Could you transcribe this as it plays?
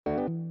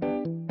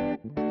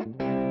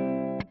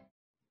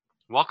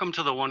Welcome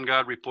to the One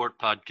God Report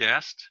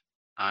podcast.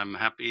 I'm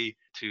happy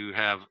to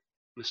have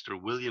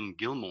Mr. William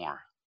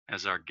Gilmore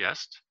as our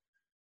guest.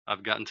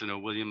 I've gotten to know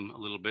William a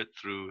little bit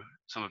through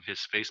some of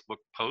his Facebook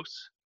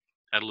posts,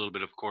 had a little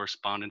bit of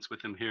correspondence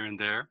with him here and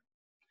there.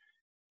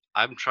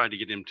 I'm trying to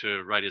get him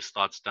to write his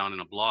thoughts down in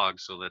a blog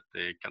so that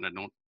they kind of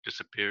don't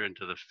disappear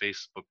into the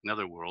Facebook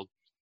netherworld.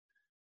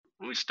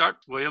 Let me start,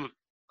 William,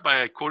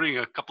 by quoting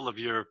a couple of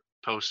your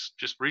posts.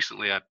 Just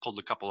recently, I pulled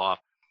a couple off.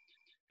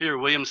 Here,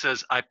 William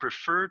says, I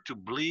prefer to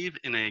believe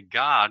in a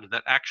God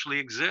that actually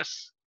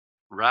exists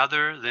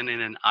rather than in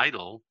an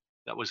idol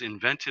that was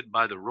invented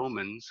by the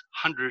Romans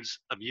hundreds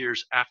of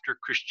years after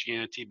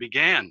Christianity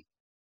began.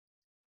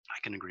 I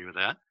can agree with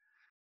that.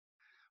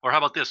 Or how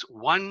about this?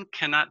 One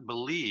cannot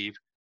believe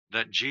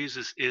that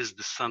Jesus is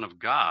the Son of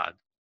God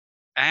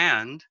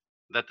and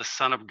that the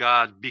Son of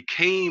God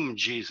became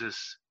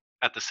Jesus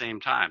at the same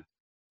time.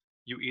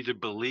 You either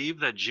believe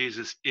that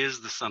Jesus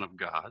is the Son of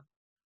God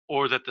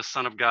or that the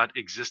Son of God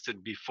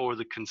existed before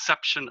the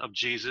conception of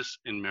Jesus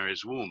in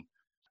Mary's womb.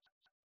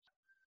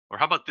 Or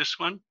how about this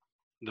one?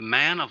 The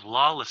man of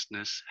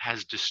lawlessness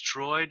has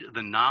destroyed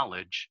the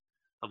knowledge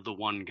of the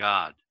one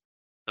God.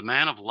 The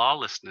man of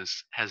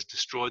lawlessness has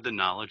destroyed the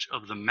knowledge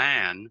of the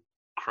man,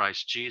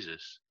 Christ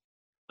Jesus.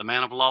 The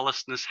man of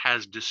lawlessness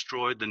has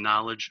destroyed the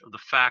knowledge of the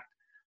fact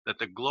that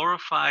the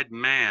glorified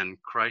man,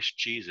 Christ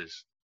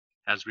Jesus,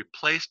 has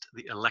replaced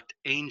the elect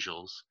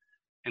angels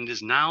and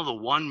is now the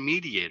one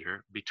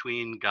mediator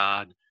between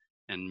God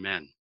and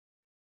men.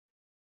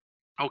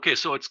 Okay,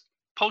 so it's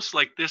posts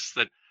like this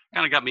that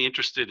kind of got me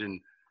interested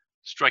in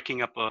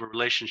striking up a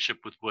relationship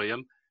with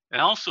William, and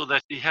also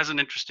that he has an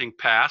interesting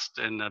past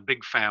and a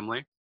big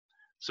family.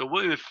 So,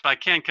 William, if I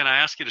can I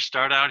ask you to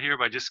start out here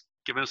by just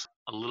giving us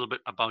a little bit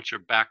about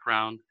your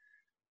background,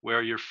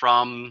 where you're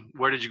from,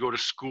 where did you go to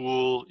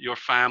school, your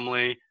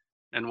family,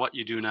 and what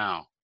you do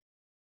now?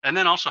 And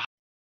then also,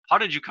 how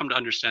did you come to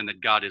understand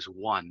that God is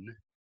one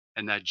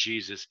and that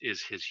Jesus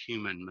is his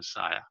human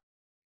Messiah?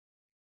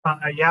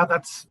 Yeah,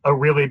 that's a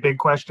really big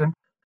question.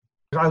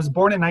 I was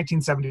born in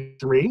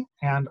 1973,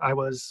 and I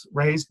was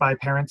raised by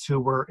parents who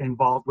were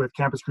involved with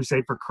Campus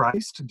Crusade for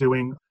Christ,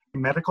 doing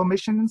medical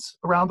missions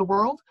around the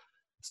world.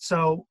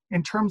 So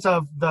in terms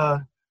of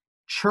the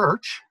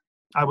church,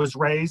 I was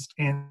raised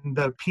in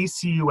the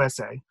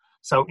PCUSA,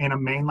 so in a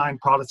mainline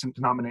Protestant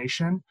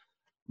denomination.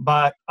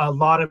 But a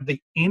lot of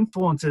the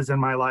influences in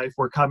my life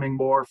were coming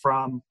more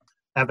from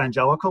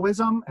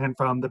evangelicalism and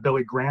from the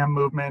Billy Graham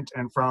movement,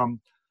 and from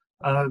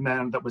another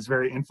man that was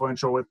very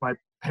influential with my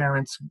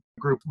parents'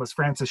 group was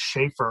Francis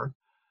Schaeffer.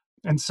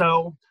 And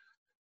so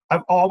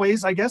I've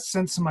always, I guess,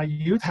 since my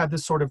youth, had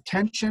this sort of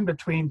tension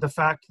between the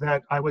fact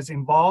that I was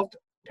involved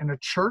in a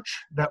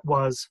church that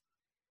was,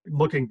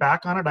 looking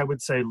back on it, I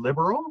would say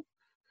liberal,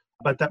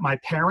 but that my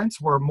parents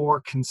were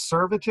more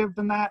conservative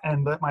than that,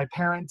 and that my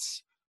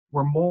parents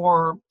were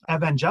more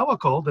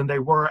evangelical than they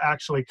were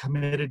actually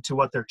committed to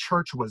what their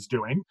church was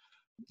doing.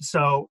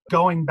 So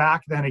going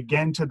back then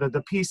again to the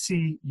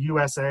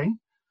PCUSA,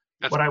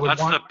 That's what I would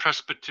want, the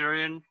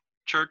Presbyterian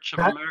Church of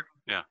that, America?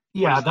 Yeah.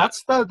 yeah,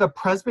 that's the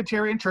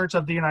Presbyterian Church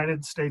of the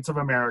United States of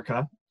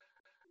America.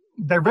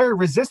 They're very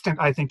resistant,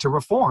 I think, to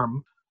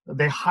reform.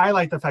 They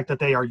highlight the fact that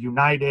they are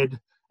united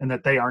and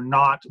that they are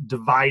not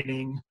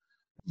dividing.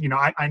 You know,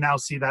 I now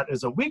see that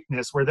as a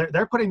weakness, where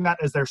they're putting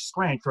that as their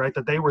strength, right?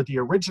 That they were the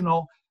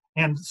original,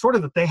 and sort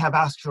of that they have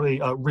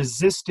actually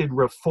resisted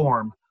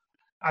reform.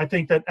 I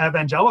think that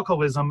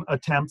evangelicalism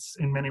attempts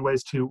in many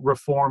ways to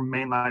reform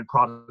mainline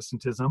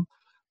Protestantism.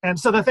 And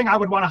so the thing I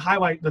would want to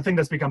highlight, the thing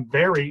that's become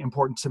very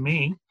important to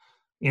me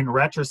in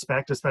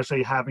retrospect,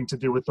 especially having to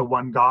do with the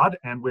one God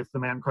and with the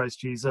man Christ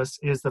Jesus,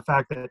 is the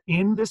fact that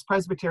in this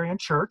Presbyterian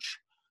church,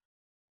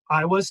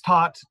 I was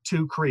taught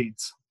two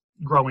creeds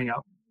growing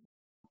up.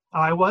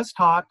 I was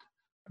taught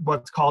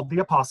what's called the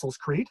Apostles'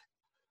 Creed.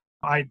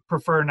 I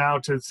prefer now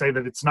to say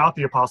that it's not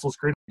the Apostles'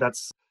 Creed.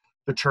 That's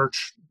the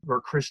church or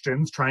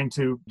Christians trying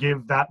to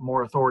give that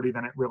more authority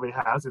than it really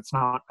has. It's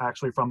not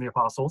actually from the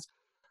apostles.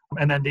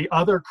 And then the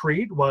other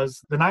creed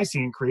was the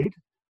Nicene Creed.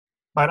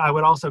 But I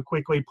would also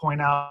quickly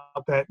point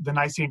out that the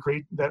Nicene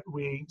Creed that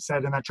we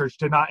said in that church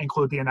did not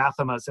include the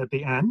anathemas at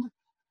the end.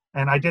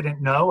 And I didn't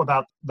know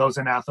about those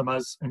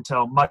anathemas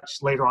until much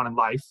later on in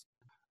life.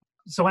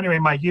 So anyway,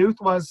 my youth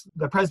was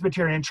the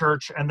Presbyterian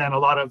church, and then a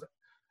lot of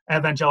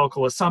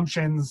evangelical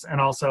assumptions, and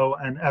also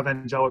an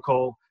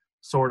evangelical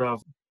sort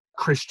of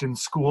Christian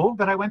school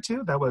that I went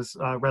to that was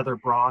rather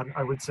broad,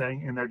 I would say,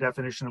 in their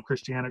definition of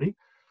Christianity.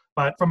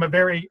 But from a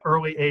very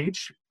early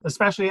age,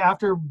 especially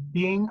after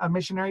being a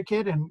missionary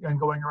kid and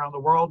going around the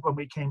world, when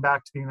we came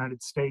back to the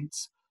United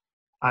States,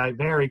 I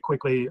very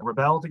quickly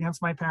rebelled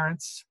against my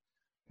parents.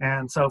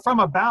 And so from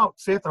about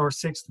 5th or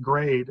 6th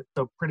grade,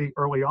 so pretty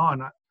early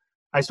on,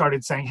 I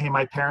started saying, hey,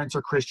 my parents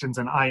are Christians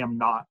and I am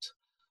not.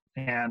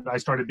 And I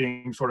started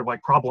being sort of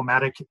like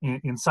problematic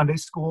in Sunday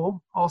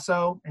school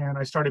also. And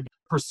I started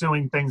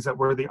pursuing things that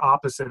were the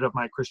opposite of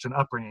my Christian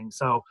upbringing.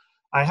 So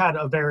I had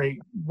a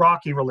very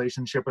rocky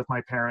relationship with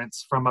my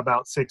parents from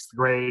about 6th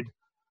grade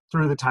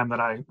through the time that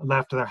I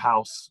left their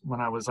house when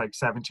I was like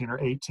 17 or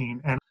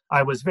 18. And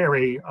I was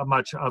very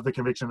much of the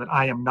conviction that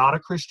I am not a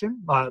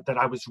Christian, that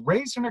I was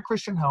raised in a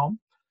Christian home,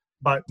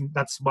 but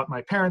that's what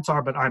my parents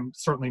are, but I'm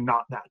certainly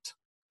not that.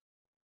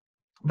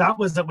 That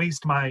was at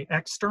least my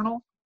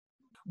external,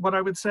 what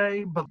I would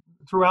say. But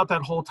throughout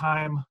that whole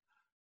time,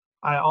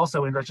 I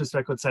also, in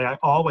retrospect, would say I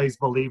always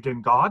believed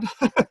in God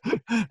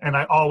and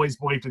I always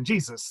believed in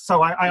Jesus.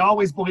 So I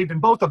always believed in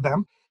both of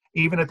them,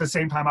 even at the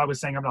same time I was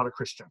saying I'm not a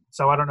Christian.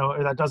 So I don't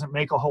know, that doesn't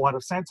make a whole lot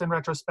of sense in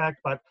retrospect,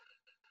 but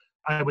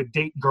I would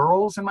date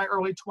girls in my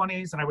early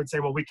 20s and I would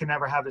say, well, we can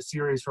never have a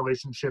serious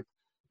relationship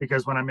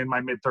because when I'm in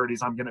my mid-30s,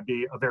 I'm going to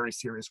be a very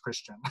serious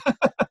Christian.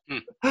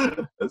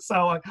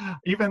 So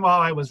even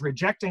while I was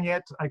rejecting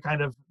it, I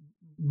kind of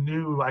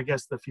knew, I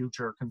guess, the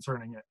future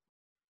concerning it.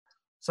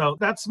 So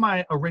that's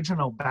my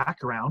original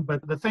background.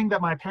 But the thing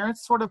that my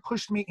parents sort of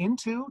pushed me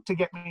into to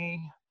get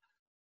me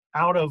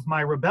out of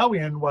my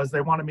rebellion was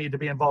they wanted me to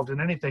be involved in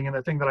anything. And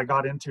the thing that I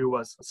got into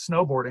was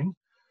snowboarding.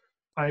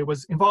 I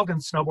was involved in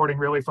snowboarding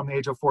really from the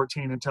age of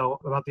 14 until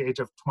about the age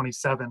of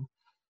 27,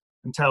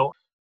 until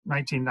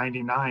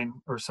 1999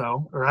 or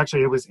so. Or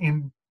actually, it was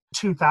in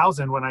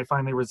 2000 when I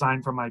finally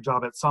resigned from my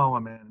job at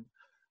Salomon.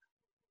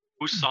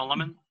 Who's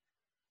Salomon?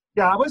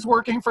 Yeah, I was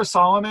working for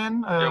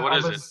Salomon. What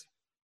is it?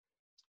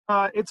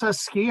 It's a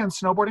ski and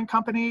snowboarding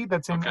company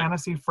that's in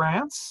Annecy,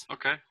 France.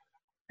 Okay.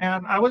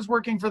 And I was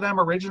working for them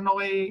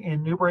originally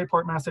in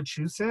Newburyport,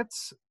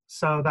 Massachusetts.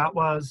 So that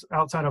was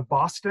outside of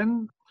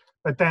Boston.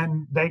 But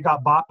then they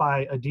got bought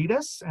by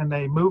Adidas and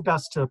they moved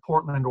us to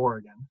Portland,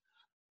 Oregon.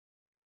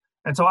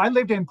 And so I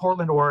lived in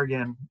Portland,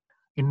 Oregon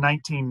in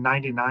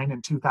 1999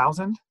 and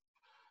 2000.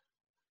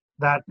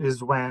 That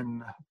is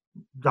when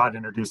God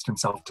introduced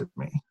himself to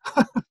me.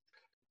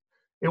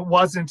 It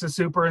wasn't a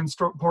super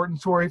important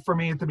story for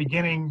me at the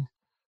beginning.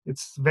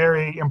 It's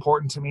very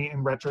important to me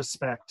in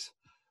retrospect.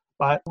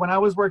 But when I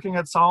was working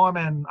at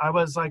Salomon, I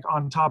was like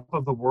on top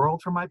of the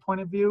world from my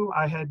point of view.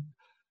 I had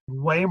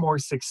way more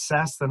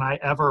success than I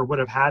ever would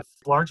have had,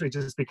 largely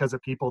just because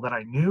of people that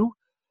I knew.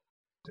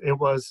 It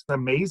was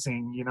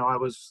amazing. You know, I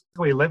was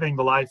really living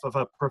the life of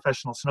a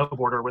professional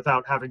snowboarder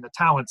without having the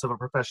talents of a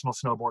professional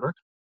snowboarder.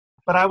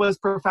 But I was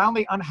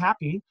profoundly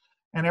unhappy.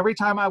 And every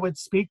time I would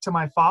speak to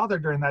my father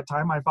during that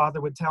time, my father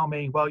would tell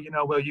me, well, you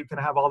know, Will, you can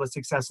have all the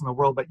success in the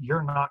world, but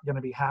you're not going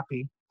to be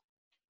happy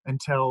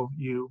until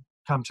you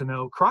come to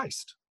know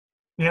Christ.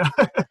 You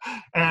know?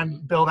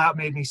 And Bill, that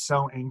made me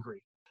so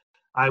angry.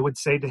 I would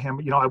say to him,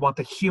 you know, I want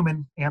the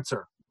human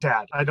answer,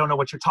 Dad. I don't know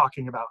what you're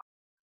talking about.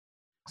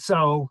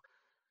 So,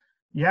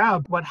 yeah,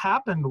 what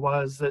happened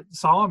was that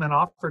Salomon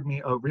offered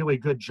me a really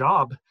good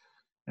job.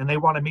 And they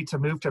wanted me to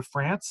move to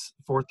France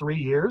for 3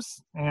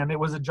 years. And it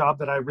was a job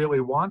that I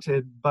really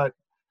wanted, but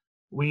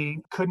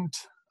we couldn't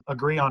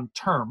agree on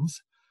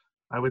terms,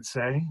 I would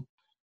say.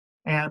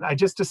 And I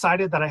just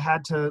decided that I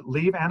had to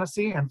leave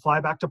Annecy and fly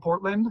back to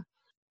Portland.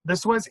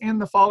 This was in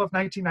the fall of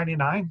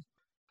 1999.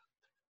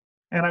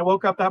 And I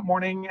woke up that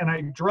morning and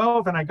I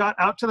drove and I got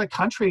out to the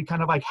country,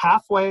 kind of like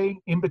halfway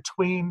in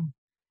between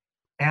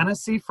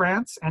Annecy,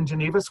 France, and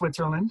Geneva,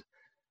 Switzerland.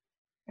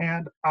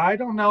 And I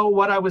don't know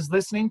what I was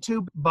listening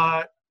to,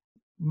 but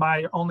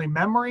my only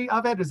memory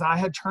of it is I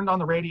had turned on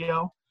the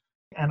radio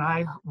and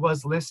I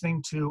was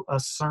listening to a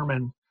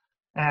sermon.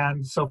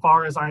 And so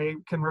far as I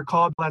can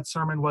recall, that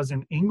sermon was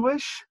in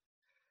English.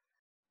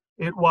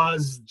 It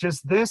was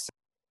just this: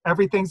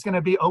 everything's going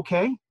to be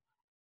okay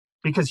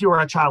because you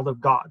are a child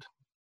of God.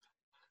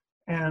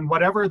 And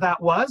whatever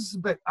that was,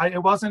 but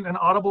it wasn't an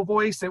audible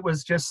voice. It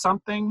was just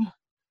something.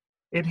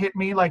 It hit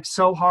me like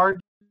so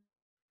hard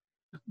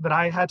that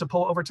I had to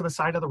pull over to the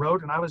side of the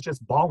road and I was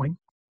just bawling.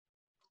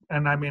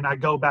 And I mean, I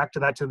go back to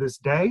that to this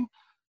day.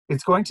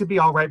 It's going to be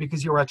all right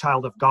because you're a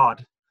child of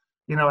God.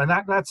 You know, and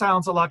that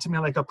sounds a lot to me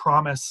like a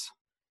promise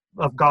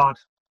of God.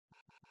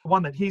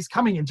 One that he's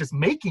coming and just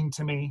making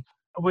to me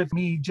with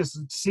me just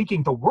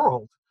seeking the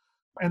world.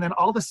 And then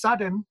all of a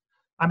sudden,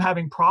 I'm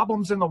having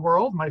problems in the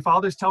world. My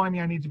father's telling me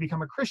I need to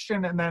become a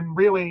Christian. And then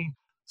really,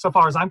 so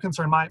far as I'm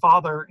concerned, my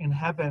Father in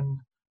heaven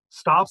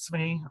stops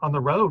me on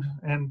the road.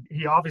 And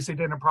he obviously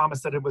didn't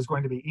promise that it was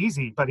going to be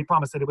easy, but he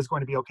promised that it was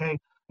going to be okay.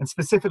 And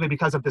specifically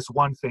because of this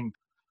one thing,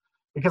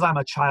 because I'm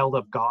a child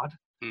of God.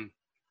 Hmm.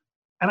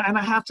 And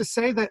I have to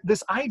say that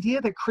this idea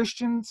that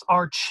Christians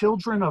are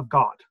children of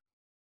God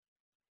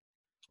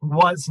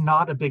was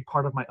not a big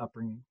part of my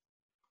upbringing.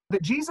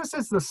 That Jesus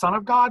is the Son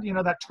of God, you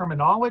know, that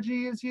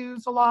terminology is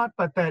used a lot,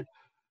 but that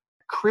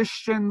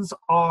Christians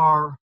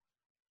are,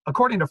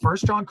 according to 1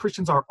 John,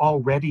 Christians are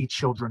already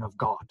children of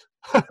God.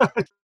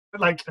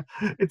 Like,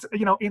 it's,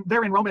 you know,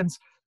 there in Romans,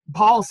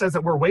 Paul says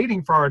that we're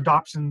waiting for our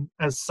adoption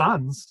as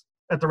sons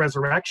at the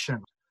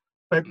resurrection.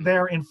 But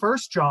there in 1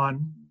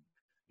 John,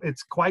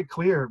 it's quite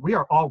clear we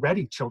are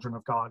already children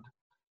of God.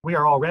 We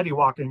are already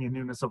walking in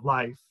newness of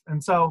life.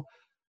 And so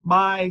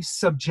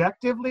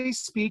subjectively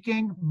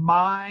speaking,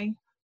 my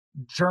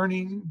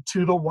journey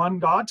to the one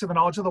God, to the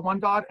knowledge of the one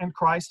God and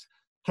Christ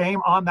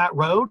came on that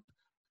road.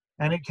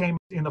 And it came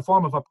in the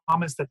form of a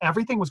promise that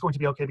everything was going to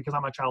be okay because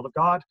I'm a child of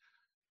God.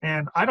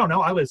 And I don't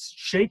know, I was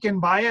shaken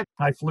by it.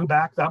 I flew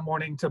back that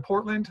morning to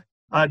Portland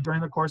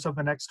during the course of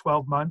the next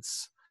 12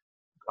 months.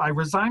 I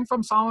resigned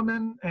from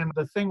Solomon, and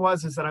the thing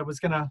is that I was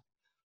going to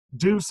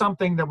do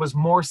something that was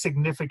more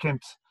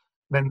significant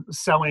than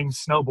selling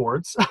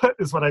snowboards,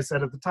 is what I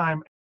said at the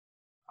time.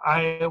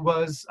 I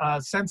was,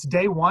 since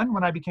day one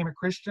when I became a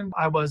Christian,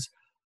 I was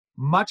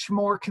much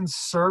more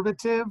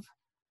conservative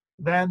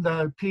than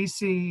the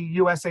PC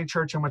USA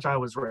church in which I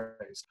was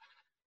raised.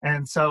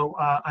 And so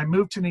I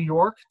moved to New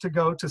York to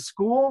go to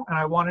school, and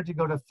I wanted to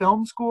go to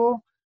film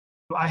school.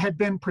 I had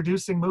been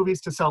producing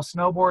movies to sell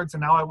snowboards,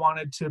 and now I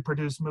wanted to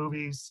produce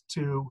movies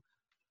to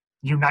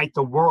unite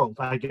the world,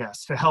 I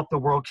guess, to help the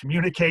world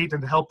communicate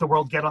and to help the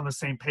world get on the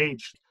same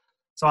page.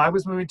 So I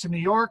was moving to New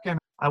York, and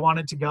I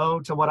wanted to go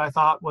to what I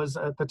thought was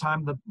at the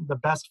time the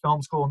best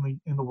film school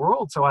in the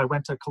world. So I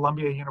went to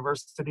Columbia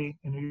University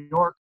in New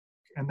York.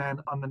 And then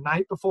on the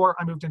night before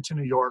I moved into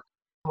New York,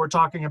 we're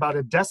talking about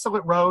a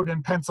desolate road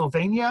in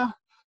Pennsylvania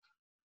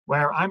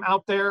where I'm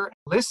out there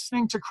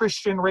listening to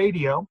Christian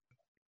radio.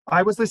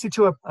 I was listening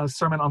to a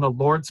sermon on the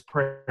Lord's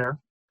Prayer.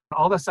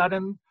 All of a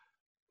sudden,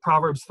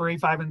 Proverbs 3,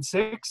 5, and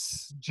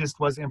 6 just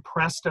was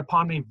impressed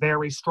upon me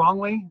very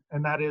strongly.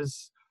 And that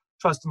is,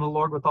 trust in the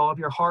Lord with all of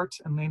your heart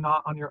and lean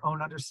not on your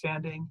own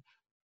understanding.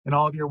 In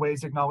all of your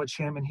ways acknowledge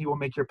him, and he will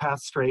make your path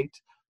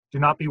straight. Do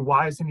not be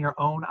wise in your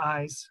own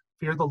eyes.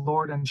 Fear the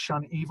Lord and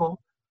shun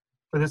evil,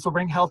 for this will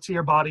bring health to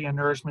your body and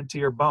nourishment to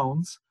your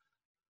bones.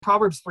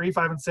 Proverbs 3,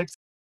 5, and 6,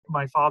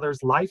 my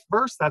father's life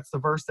verse. That's the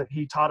verse that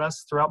he taught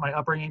us throughout my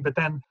upbringing. But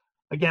then,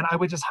 again, I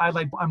would just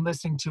highlight, I'm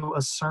listening to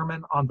a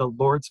sermon on the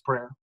Lord's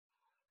Prayer.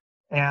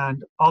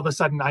 And all of a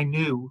sudden, I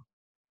knew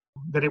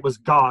that it was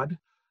God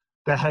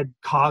that had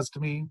caused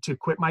me to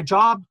quit my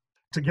job,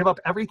 to give up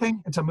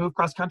everything, and to move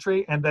cross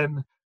country. And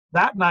then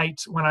that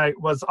night, when I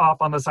was off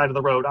on the side of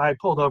the road, I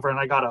pulled over and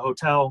I got a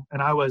hotel, and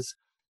I was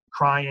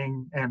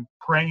crying and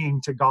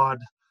praying to God.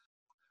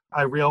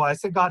 I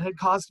realized that God had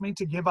caused me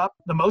to give up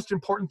the most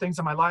important things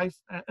in my life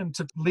and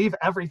to leave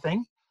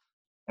everything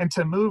and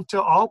to move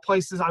to all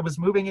places. I was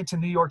moving into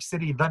New York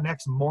City the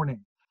next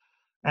morning,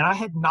 and I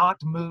had not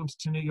moved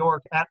to New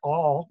York at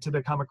all to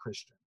become a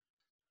Christian.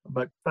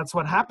 But that's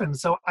what happened.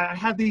 So I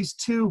had these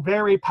two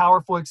very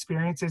powerful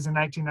experiences in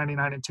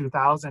 1999 and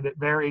 2000 at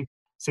very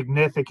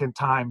significant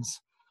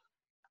times.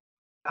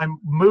 I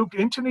moved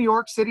into New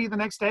York City the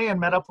next day and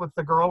met up with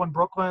the girl in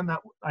Brooklyn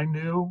that I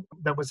knew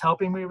that was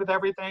helping me with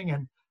everything.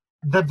 And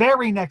the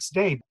very next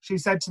day, she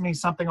said to me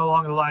something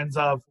along the lines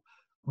of,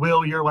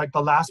 Will, you're like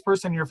the last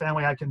person in your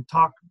family I can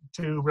talk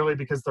to, really,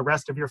 because the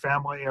rest of your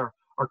family are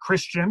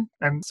Christian.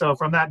 And so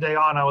from that day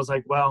on, I was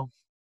like, well,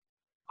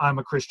 I'm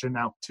a Christian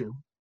now too.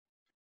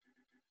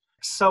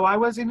 So I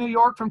was in New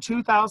York from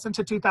 2000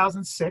 to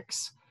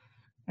 2006.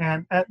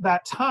 And at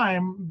that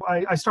time,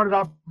 I started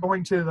off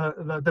going to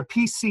the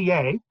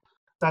PCA.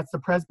 That's the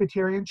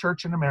Presbyterian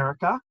Church in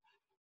America.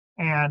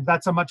 And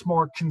that's a much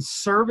more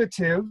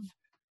conservative.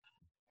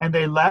 And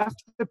they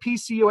left the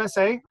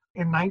PCUSA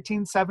in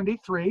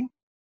 1973.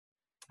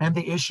 And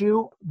the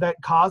issue that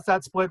caused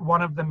that split,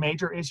 one of the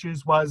major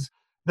issues, was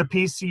the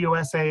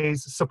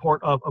PCUSA's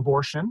support of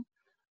abortion.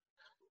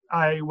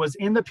 I was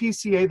in the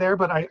PCA there,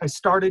 but I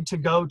started to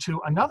go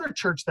to another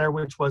church there,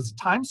 which was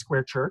Times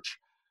Square Church,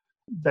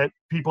 that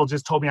people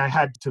just told me I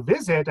had to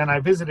visit. And I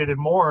visited it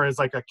more as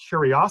like a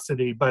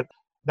curiosity, but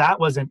that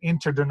was an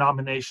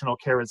interdenominational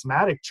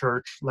charismatic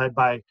church led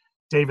by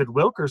David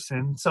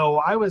Wilkerson. So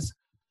I was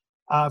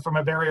from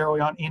a very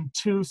early on in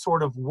two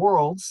sort of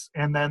worlds.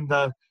 And then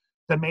the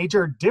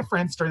major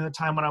difference during the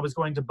time when I was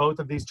going to both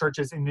of these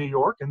churches in New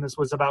York, and this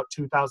was about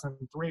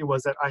 2003,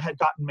 was that I had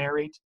gotten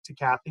married to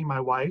Kathy, my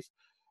wife,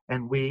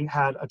 and we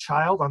had a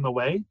child on the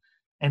way.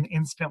 And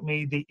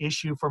instantly the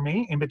issue for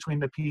me in between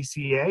the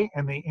PCA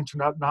and the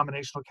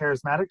interdenominational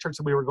charismatic church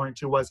that we were going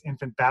to was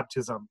infant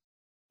baptism.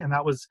 And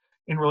that was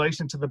in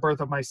relation to the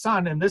birth of my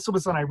son. And this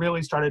was when I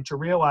really started to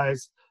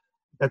realize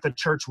that the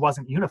church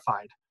wasn't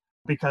unified,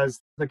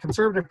 because the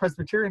conservative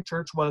Presbyterian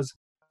church was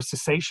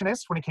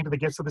cessationist when it came to the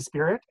gifts of the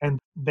Spirit, and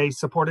they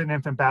supported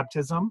infant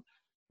baptism.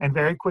 And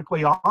very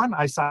quickly on,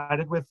 I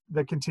sided with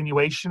the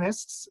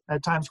continuationists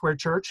at Times Square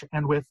Church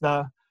and with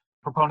the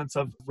proponents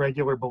of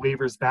regular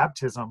believers'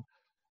 baptism.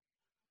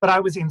 But I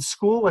was in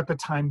school at the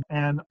time,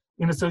 and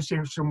in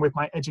association with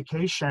my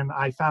education,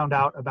 I found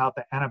out about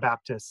the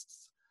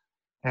Anabaptists.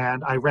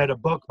 And I read a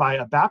book by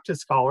a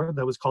Baptist scholar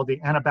that was called The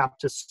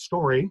Anabaptist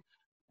Story.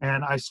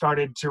 And I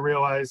started to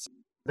realize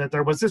that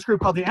there was this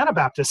group called the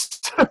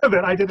Anabaptists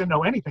that I didn't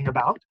know anything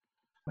about.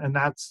 And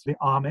that's the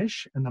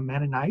Amish and the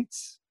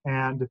Mennonites.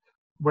 And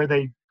where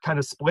they kind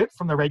of split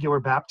from the regular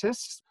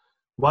Baptists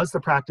was the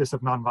practice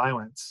of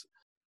nonviolence.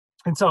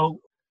 And so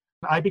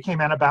I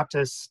became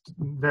Anabaptist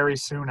very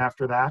soon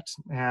after that.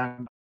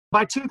 And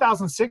by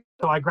 2006,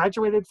 so I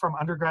graduated from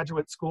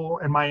undergraduate school,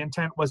 and my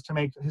intent was to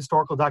make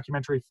historical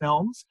documentary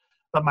films.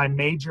 But my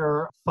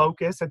major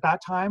focus at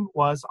that time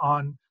was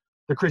on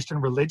the Christian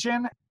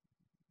religion,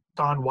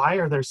 on why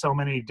are there so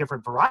many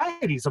different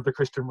varieties of the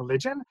Christian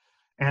religion,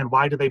 and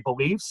why do they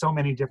believe so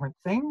many different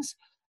things,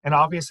 And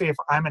obviously, if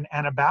I'm an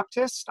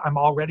Anabaptist, I'm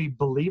already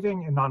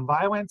believing in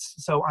nonviolence.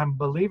 So I'm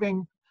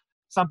believing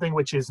something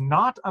which is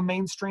not a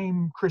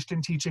mainstream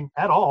Christian teaching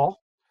at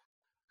all.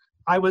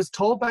 I was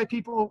told by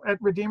people at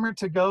Redeemer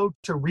to go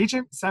to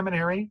Regent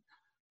Seminary,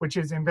 which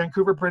is in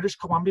Vancouver, British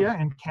Columbia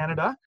in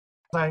Canada.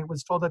 I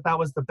was told that that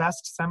was the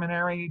best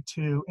seminary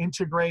to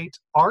integrate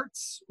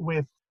arts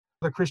with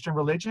the Christian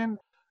religion.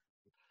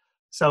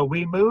 So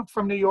we moved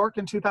from New York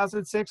in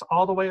 2006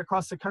 all the way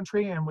across the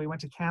country, and we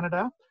went to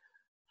Canada.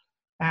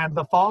 And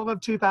the fall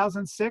of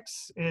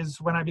 2006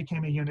 is when I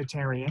became a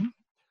Unitarian.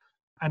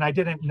 And I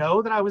didn't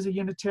know that I was a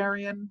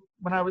Unitarian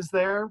when I was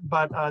there,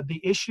 but the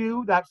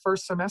issue that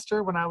first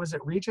semester when I was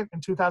at Regent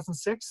in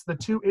 2006, the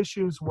two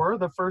issues were,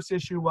 the first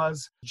issue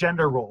was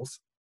gender roles.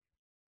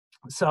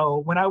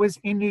 So when I was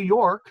in New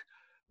York,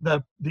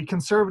 the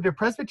conservative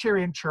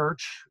Presbyterian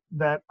church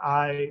that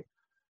I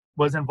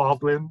was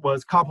involved with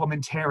was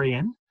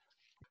complementarian.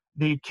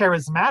 The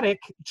charismatic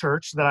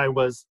church that I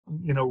was,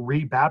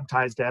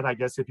 rebaptized at, I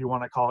guess if you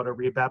want to call it a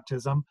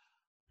rebaptism,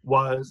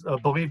 was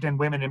believed in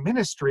women in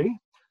ministry.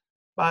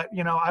 But,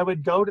 I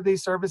would go to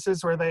these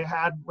services where they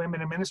had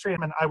women in ministry,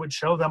 and I would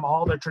show them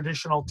all the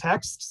traditional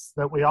texts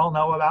that we all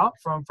know about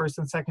from 1st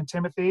and 2nd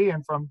Timothy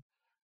and from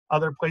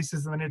other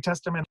places in the New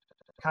Testament.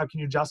 How can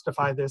you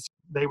justify this?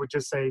 They would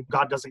just say,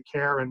 God doesn't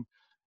care, and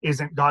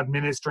isn't God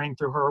ministering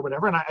through her or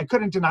whatever? And I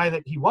couldn't deny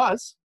that he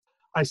was.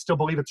 I still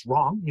believe it's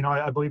wrong.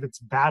 I believe it's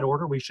bad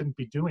order. We shouldn't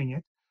be doing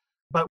it.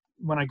 But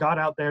when I got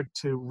out there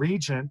to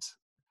Regent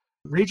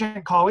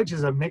College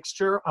is a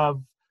mixture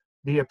of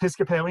the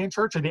Episcopalian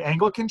Church or the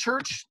Anglican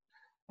Church,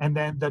 and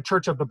then the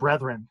Church of the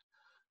Brethren.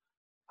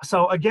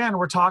 So again,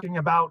 we're talking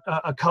about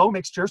a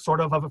co-mixture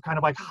sort of kind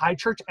of like high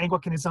church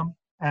Anglicanism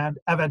and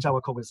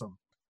evangelicalism.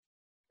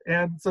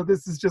 And so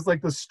this is just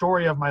like the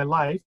story of my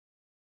life.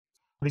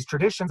 These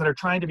traditions that are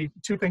trying to be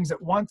two things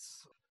at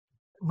once.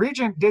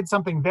 Regent did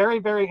something very,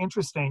 very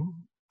interesting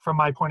from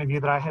my point of view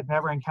that I had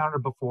never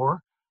encountered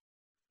before,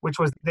 which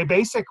was they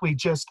basically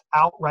just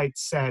outright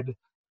said,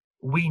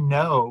 we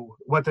know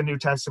what the New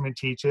Testament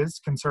teaches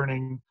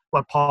concerning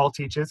what Paul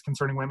teaches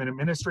concerning women in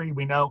ministry.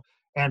 We know,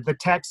 and the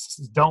texts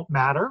don't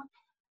matter.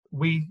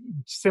 We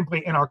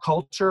simply, in our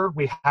culture,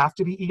 we have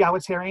to be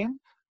egalitarian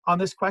on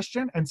this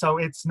question. And so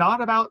it's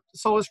not about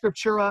sola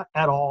scriptura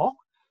at all.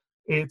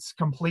 It's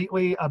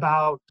completely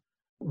about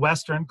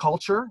Western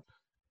culture.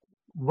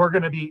 We're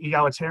going to be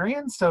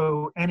egalitarian.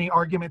 So any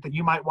argument that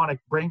you might want to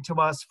bring to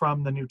us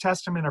from the New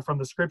Testament or from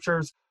the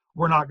scriptures,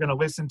 we're not going to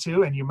listen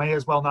to, and you may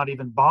as well not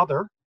even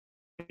bother,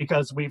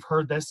 because we've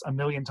heard this a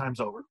million times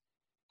over.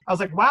 I was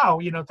like, wow,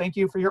 thank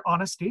you for your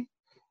honesty.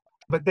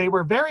 But they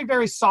were very,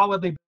 very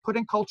solidly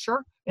putting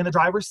culture in the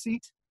driver's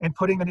seat and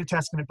putting the New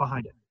Testament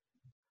behind it.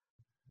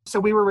 So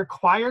we were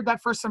required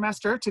that first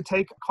semester to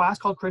take a class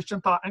called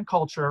Christian Thought and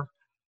Culture.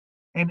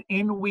 And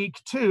in week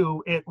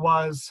 2, it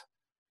was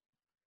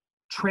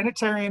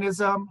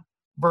Trinitarianism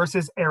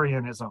versus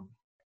Arianism.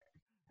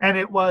 And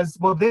it was,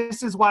 well,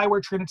 this is why we're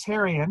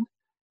Trinitarian,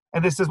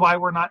 and this is why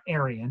we're not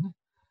Arian.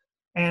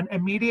 And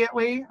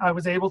immediately I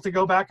was able to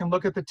go back and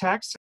look at the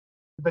text.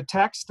 The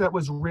text that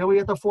was really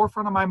at the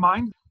forefront of my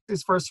mind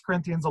is 1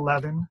 Corinthians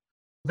 11.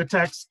 The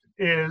text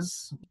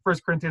is 1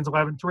 Corinthians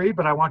 11:3,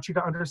 but I want you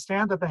to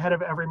understand that the head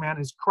of every man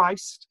is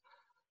Christ,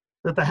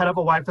 that the head of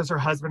a wife is her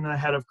husband, and the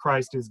head of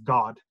Christ is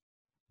God.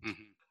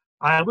 Mm-hmm.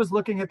 I was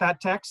looking at that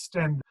text,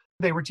 and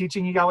they were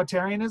teaching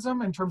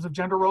egalitarianism in terms of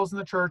gender roles in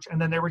the church, and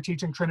then they were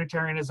teaching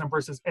Trinitarianism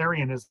versus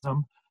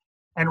Arianism.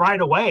 And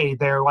right away,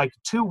 they're like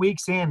 2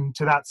 weeks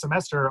into that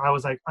semester, I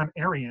was like, I'm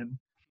Arian.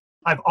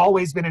 I've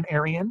always been an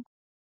Arian.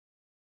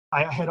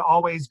 I had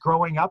always,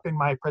 growing up in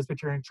my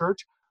Presbyterian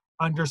church,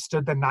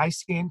 understood the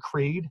Nicene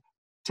Creed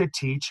to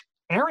teach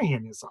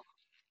Arianism.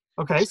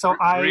 Okay, so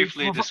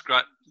briefly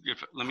describe.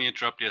 Let me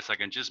interrupt you a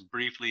second. Just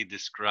briefly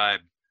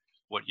describe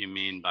what you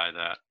mean by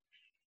that.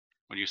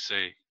 When you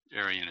say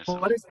Arianism,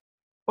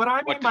 what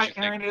I mean by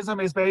Arianism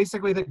is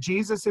basically that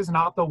Jesus is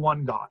not the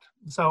one God.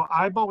 So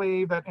I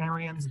believe that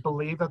Arians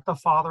believe that the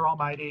Father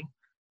Almighty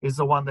is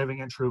the one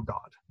living and true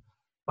God.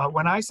 But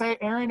when I say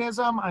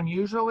Arianism, I'm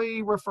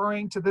usually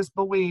referring to this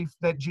belief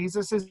that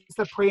Jesus is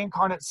the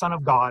pre-incarnate Son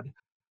of God.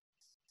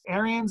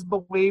 Arians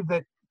believe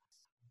that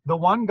the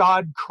one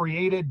God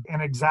created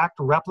an exact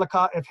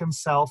replica of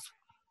himself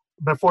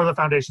before the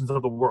foundations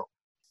of the world.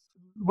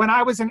 When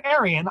I was an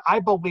Arian,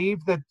 I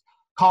believed that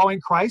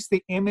calling Christ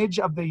the image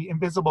of the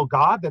invisible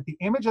God, that the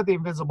image of the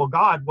invisible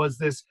God was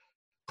this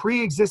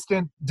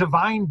pre-existent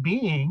divine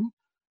being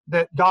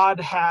that God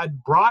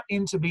had brought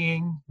into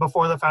being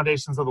before the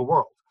foundations of the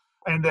world.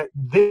 And that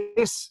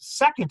this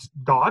second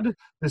God,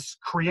 this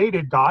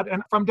created God,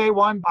 and from day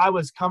one, I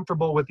was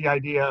comfortable with the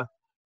idea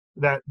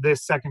that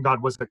this second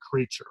God was a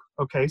creature.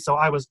 Okay, so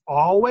I was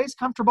always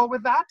comfortable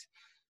with that.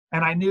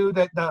 And I knew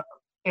that the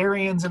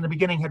Arians in the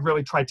beginning had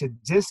really tried to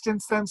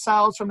distance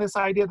themselves from this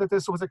idea that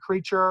this was a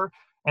creature.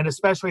 And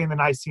especially in the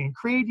Nicene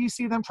Creed, you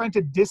see them trying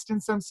to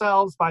distance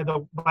themselves by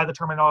the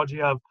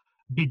terminology of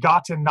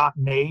begotten, not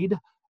made,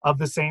 of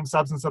the same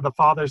substance of the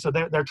Father. So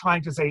they're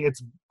trying to say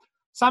it's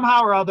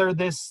somehow or other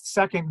this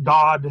second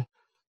God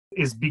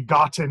is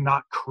begotten,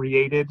 not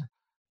created.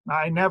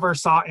 I never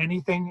saw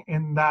anything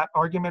in that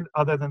argument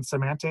other than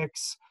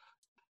semantics.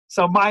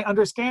 So my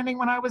understanding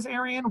when I was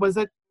Arian was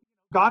that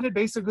God had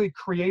basically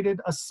created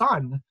a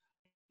son.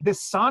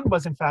 This son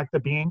was in fact the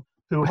being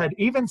who had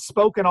even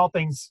spoken all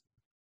things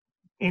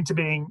into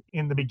being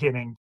in the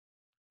beginning.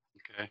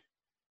 Okay.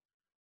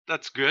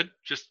 That's good.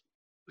 Just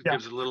Yeah.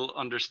 gives a little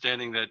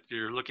understanding that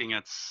you're looking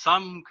at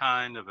some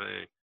kind of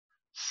a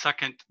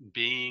second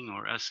being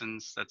or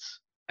essence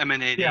that's Yeah.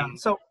 emanating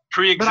So,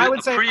 but I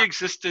would say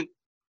pre-existent,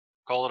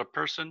 call it a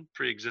person,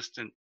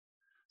 pre-existent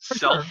for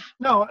sure. self.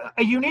 No,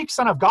 a unique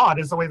son of God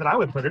is the way that I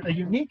would put it. A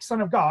unique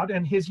son of God,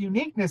 and his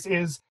uniqueness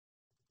is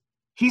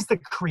he's the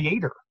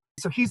creator.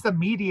 So he's the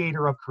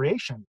mediator of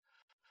creation.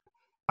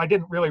 I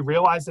didn't really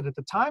realize it at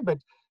the time, but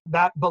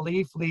that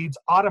belief leads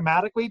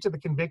automatically to the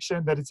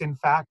conviction that it's in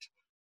fact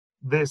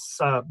this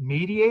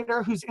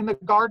mediator who's in the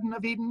Garden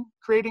of Eden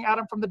creating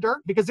Adam from the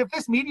dirt. Because if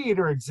this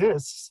mediator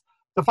exists,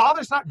 the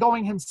Father's not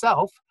going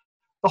himself.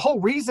 The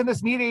whole reason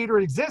this mediator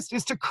exists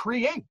is to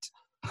create.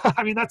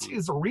 I mean, that's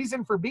his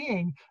reason for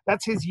being.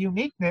 That's his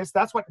uniqueness.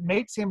 That's what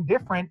makes him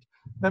different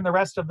than the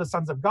rest of the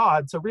sons of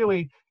God. So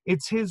really,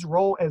 it's his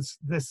role as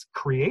this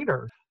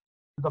creator.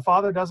 The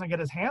Father doesn't get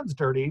his hands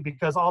dirty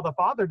because all the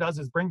Father does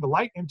is bring the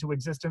light into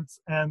existence,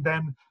 and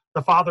then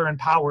the Father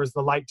empowers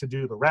the light to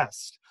do the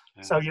rest.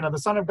 Yeah. So, the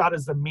Son of God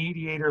is the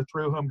mediator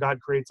through whom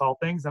God creates all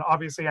things. And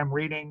obviously, I'm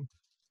reading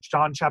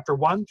John chapter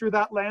 1 through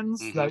that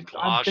lens. Mm-hmm.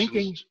 I'm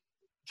thinking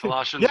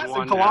Colossians yes,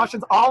 1, and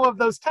Colossians, yeah. All of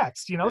those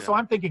texts, Yeah. So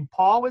I'm thinking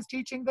Paul is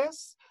teaching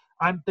this.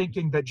 I'm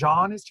thinking that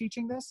John is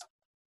teaching this.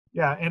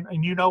 Yeah, and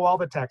all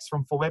the texts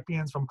from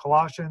Philippians, from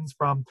Colossians,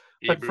 from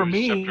Hebrews, but for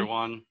me, chapter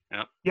 1.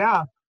 Yep.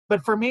 Yeah,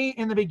 but for me,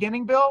 in the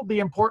beginning, Bill, the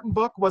important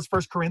book was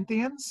 1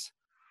 Corinthians.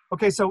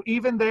 Okay, so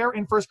even there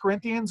in 1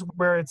 Corinthians,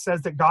 where it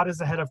says that God is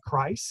the head of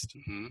Christ,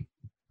 Mm-hmm.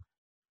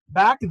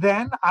 Back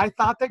then, I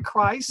thought that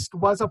Christ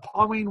was a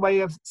Pauline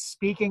way of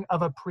speaking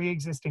of a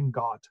pre-existing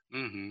God.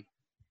 Mm-hmm.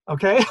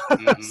 Okay?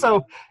 Mm-hmm.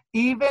 So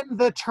even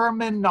the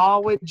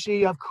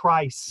terminology of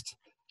Christ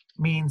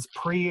means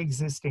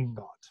pre-existing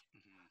God.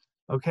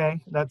 Okay?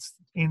 That's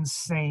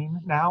insane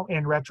now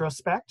in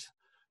retrospect,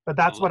 but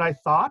that's what I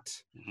thought.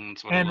 Mm-hmm.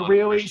 It's what and a lot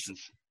really, of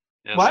Christians,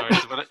 yeah, what?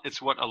 Sorry,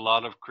 it's what a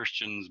lot of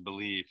Christians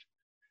believe.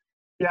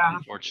 Yeah.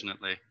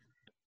 Unfortunately.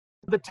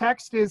 The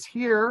text is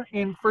here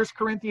in 1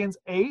 Corinthians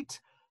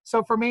 8.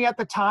 So for me at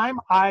the time,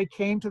 I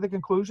came to the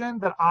conclusion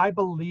that I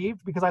believed,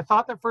 because I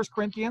thought that 1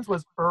 Corinthians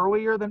was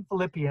earlier than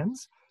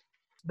Philippians.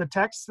 The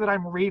text that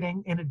I'm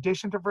reading, in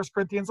addition to 1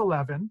 Corinthians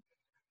 11,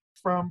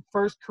 from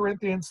 1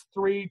 Corinthians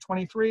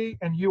 3:23,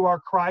 and you are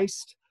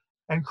Christ,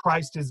 and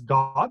Christ is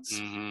God's.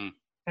 Mm-hmm.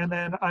 And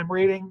then I'm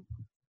reading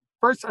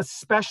first,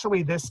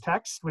 especially this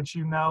text, which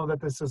you know that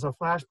this is a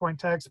flashpoint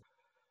text.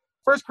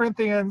 1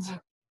 Corinthians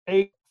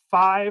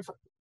 8:5.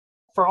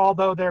 For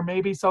although there may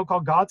be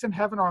so-called gods in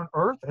heaven or on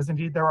earth, as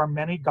indeed there are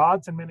many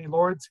gods and many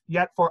lords,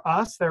 yet for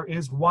us there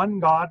is one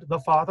God, the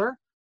Father,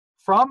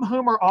 from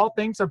whom are all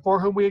things and for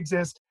whom we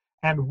exist,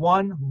 and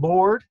one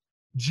Lord,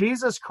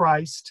 Jesus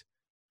Christ,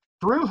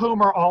 through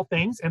whom are all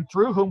things and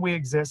through whom we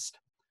exist.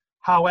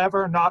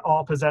 However, not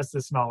all possess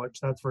this knowledge.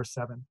 That's verse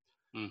 7.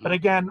 Mm-hmm. But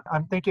again,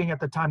 I'm thinking at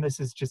the time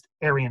this is just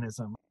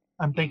Arianism.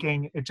 I'm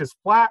thinking it just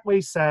flatly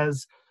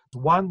says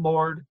one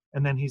Lord,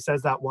 and then he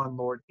says that one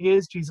Lord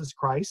is Jesus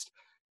Christ.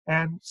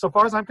 And so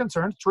far as I'm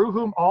concerned, through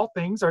whom all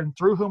things are and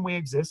through whom we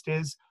exist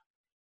is,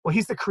 well,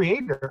 he's the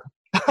creator.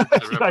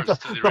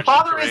 The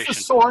Father is the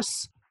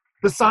source,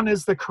 the Son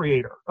is the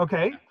creator,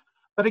 okay?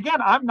 But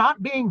again, I'm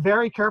not being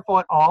very careful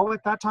at all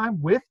at that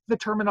time with the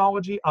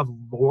terminology of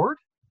Lord,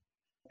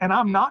 and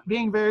I'm not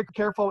being very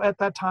careful at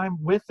that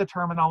time with the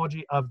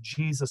terminology of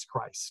Jesus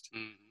Christ.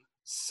 Mm-hmm.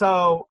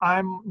 So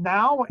I'm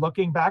now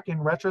looking back in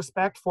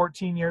retrospect,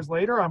 14 years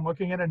later, I'm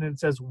looking at it and it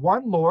says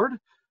one Lord,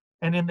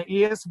 and in the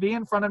ESV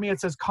in front of me,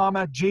 it says,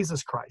 comma,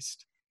 Jesus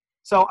Christ.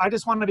 So I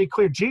just want to be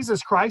clear.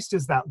 Jesus Christ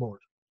is that Lord.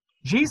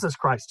 Jesus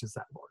Christ is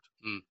that Lord.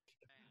 Mm.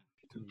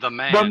 The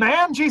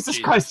man, Jesus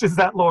Christ is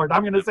that Lord.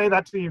 I'm going to say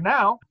that to you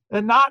now.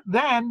 And not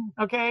then,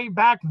 okay?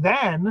 Back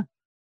then,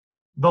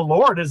 the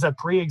Lord is a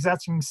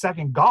pre-existing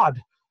second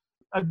God.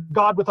 A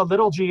God with a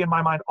little g in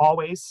my mind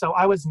always. So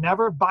I was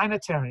never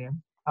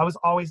binitarian. I was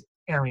always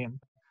Arian.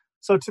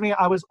 So to me,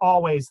 I was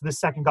always the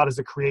second God as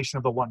a creation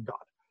of the one God.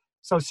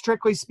 So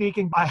strictly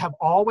speaking, I have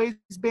always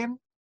been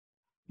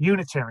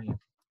Unitarian,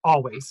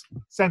 always,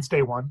 since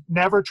day one.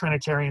 Never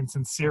Trinitarian,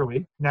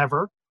 sincerely,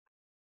 never.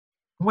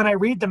 When I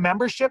read the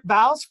membership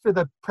vows for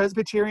the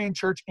Presbyterian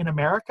Church in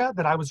America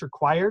that I was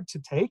required to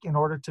take in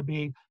order to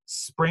be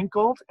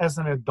sprinkled as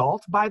an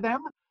adult by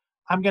them,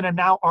 I'm going to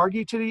now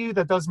argue to you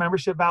that those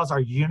membership vows are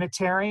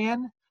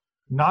Unitarian,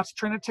 not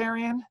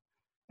Trinitarian.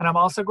 And I'm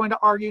also going to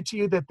argue to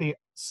you that the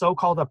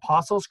so-called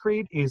Apostles'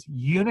 Creed is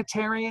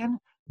Unitarian,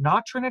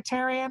 not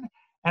Trinitarian.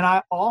 And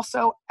I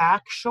also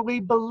actually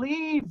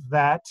believe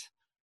that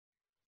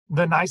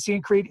the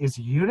Nicene Creed is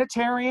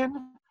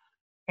Unitarian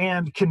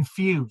and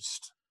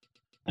confused.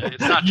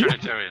 It's not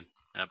Trinitarian.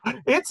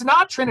 Yep. It's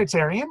not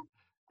Trinitarian.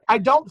 I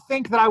don't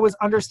think that I was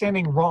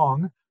understanding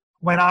wrong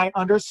when I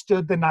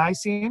understood the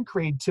Nicene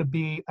Creed to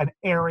be an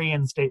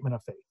Arian statement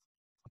of faith.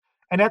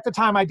 And at the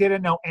time, I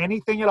didn't know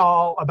anything at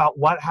all about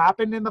what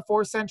happened in the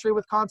 4th century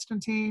with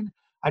Constantine.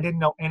 I didn't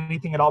know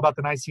anything at all about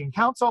the Nicene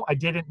Council. I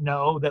didn't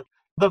know that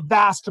the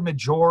vast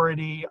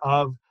majority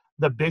of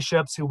the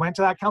bishops who went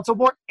to that council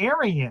were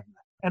Arian.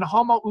 And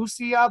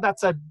homoousia,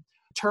 that's a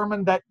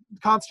term that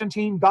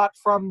Constantine got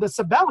from the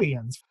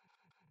Sabellians.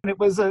 And it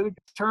was a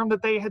term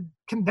that they had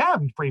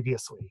condemned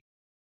previously.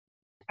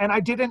 And I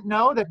didn't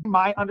know that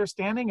my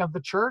understanding of the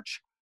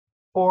church,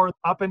 or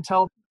up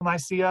until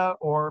Nicaea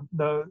or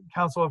the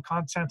Council of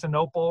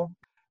Constantinople,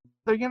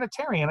 they're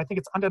Unitarian. I think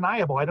it's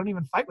undeniable. I don't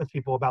even fight with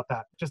people about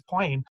that, just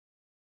plain.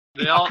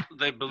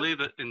 They believe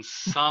that in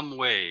some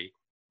way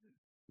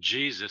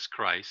Jesus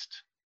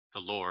Christ, the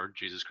Lord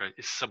Jesus Christ,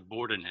 is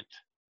subordinate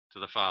to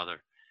the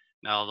Father.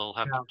 Now they'll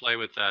have to play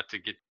with that to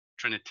get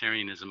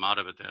Trinitarianism out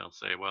of it. They'll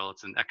say, well,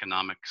 it's an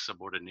economic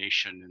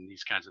subordination and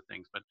these kinds of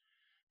things, but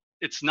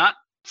it's not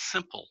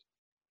simple.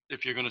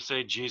 If you're going to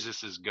say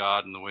Jesus is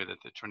God in the way that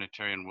the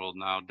Trinitarian world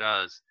now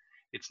does,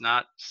 it's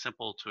not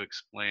simple to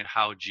explain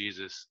how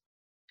Jesus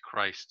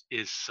Christ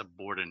is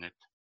subordinate.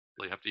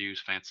 You have to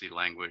use fancy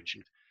language.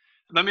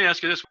 Let me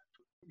ask you this.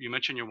 You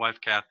mentioned your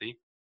wife, Kathy.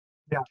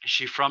 Yeah. Is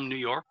she from New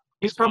York?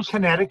 She's from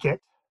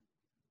Connecticut.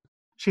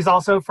 She's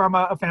also from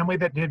a family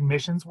that did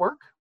missions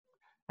work.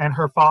 And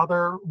her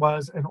father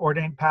was an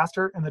ordained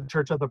pastor in the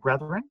Church of the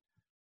Brethren,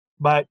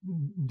 but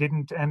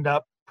didn't end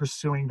up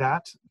pursuing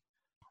that.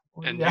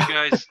 And you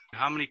guys,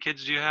 how many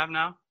kids do you have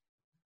now?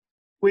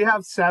 We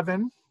have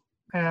 7.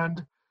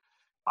 And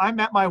I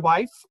met my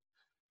wife,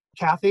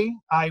 Kathy.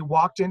 I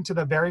walked into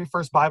the very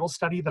first Bible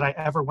study that I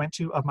ever went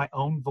to of my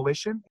own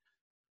volition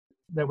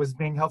that was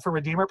being held for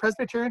Redeemer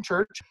Presbyterian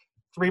Church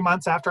 3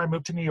 months after I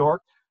moved to New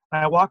York.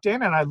 And I walked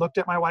in and I looked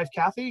at my wife,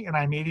 Kathy, and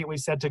I immediately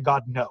said to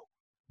God, no.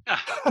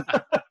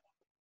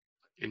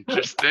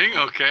 Interesting.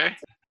 Okay.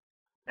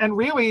 And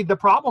really the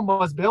problem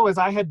was, Bill, is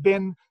I had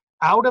been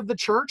out of the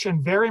church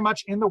and very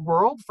much in the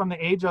world from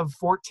the age of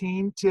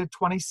 14 to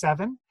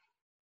 27.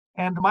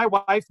 And my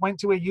wife went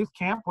to a youth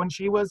camp when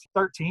she was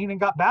 13 and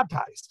got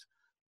baptized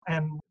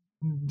and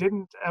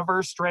didn't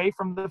ever stray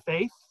from the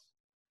faith.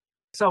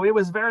 So it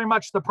was very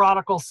much the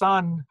prodigal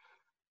son.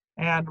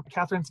 And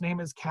Catherine's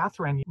name is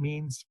Catherine,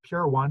 means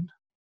pure one.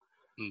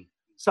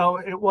 So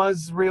it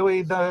was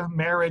really the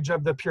marriage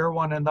of the pure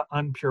one and the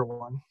unpure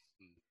one.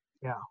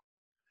 Yeah.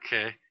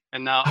 Okay.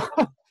 And now,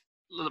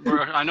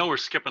 I know we're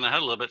skipping ahead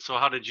a little bit. So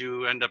how did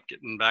you end up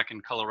getting back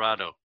in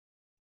Colorado?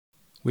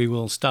 We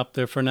will stop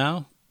there for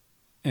now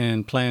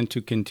and plan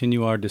to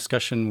continue our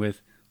discussion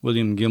with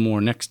William Gilmore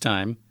next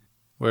time,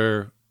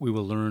 where we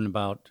will learn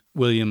about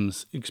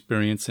William's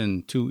experience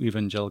in 2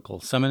 evangelical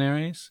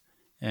seminaries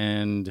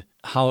and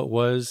how it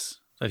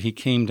was that he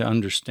came to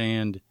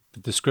understand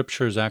that the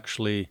Scriptures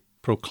actually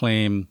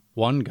proclaim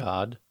one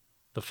God,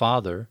 the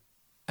Father,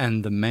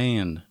 and the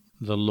man,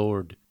 the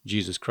Lord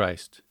Jesus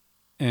Christ,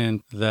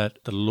 and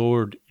that the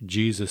Lord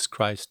Jesus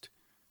Christ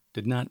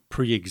did not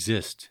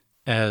pre-exist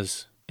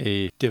as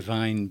a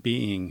divine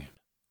being.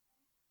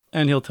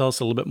 And he'll tell us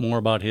a little bit more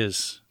about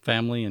his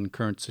family and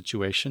current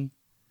situation.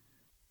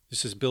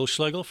 This is Bill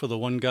Schlegel for the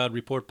One God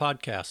Report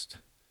podcast.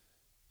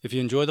 If you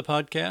enjoy the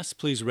podcast,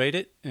 please rate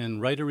it and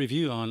write a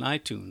review on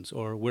iTunes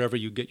or wherever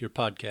you get your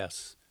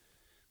podcasts.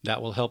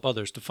 That will help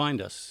others to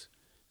find us.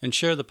 And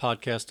share the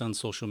podcast on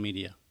social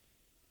media.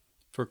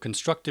 For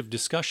constructive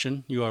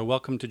discussion, you are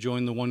welcome to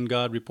join the One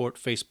God Report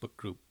Facebook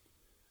group.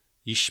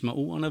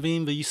 Yishma'u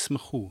anavim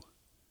v'yismachu.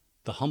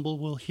 The humble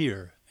will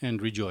hear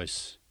and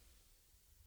rejoice.